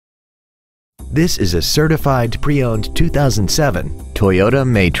This is a certified pre-owned 2007 Toyota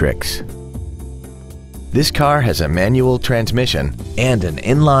Matrix. This car has a manual transmission and an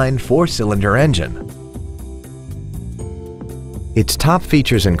inline 4-cylinder engine. Its top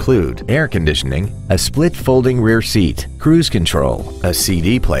features include air conditioning, a split folding rear seat, cruise control, a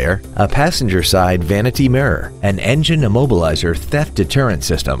CD player, a passenger side vanity mirror, an engine immobilizer theft deterrent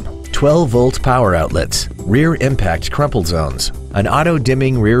system, 12-volt power outlets, rear impact crumple zones, an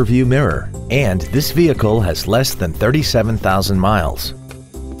auto-dimming rear view mirror, and this vehicle has less than 37,000 miles.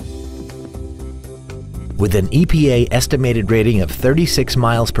 With an EPA estimated rating of 36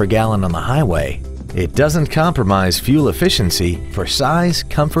 miles per gallon on the highway, it doesn't compromise fuel efficiency for size,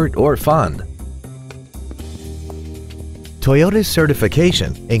 comfort, or fun. Toyota's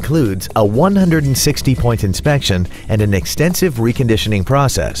certification includes a 160-point inspection and an extensive reconditioning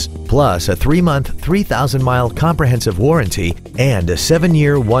process, plus a 3-month, 3,000-mile comprehensive warranty and a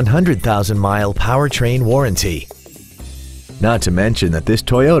 7-year, 100,000-mile powertrain warranty. Not to mention that this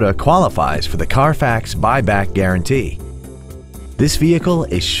Toyota qualifies for the Carfax buyback guarantee. This vehicle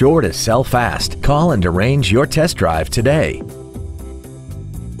is sure to sell fast. Call and arrange your test drive today.